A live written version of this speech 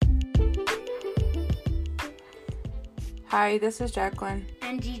Hi, this is Jacqueline.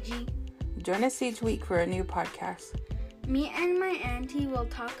 And Gigi. Join us each week for a new podcast. Me and my auntie will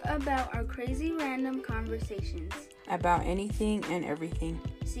talk about our crazy random conversations. About anything and everything.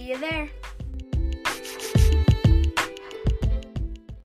 See you there.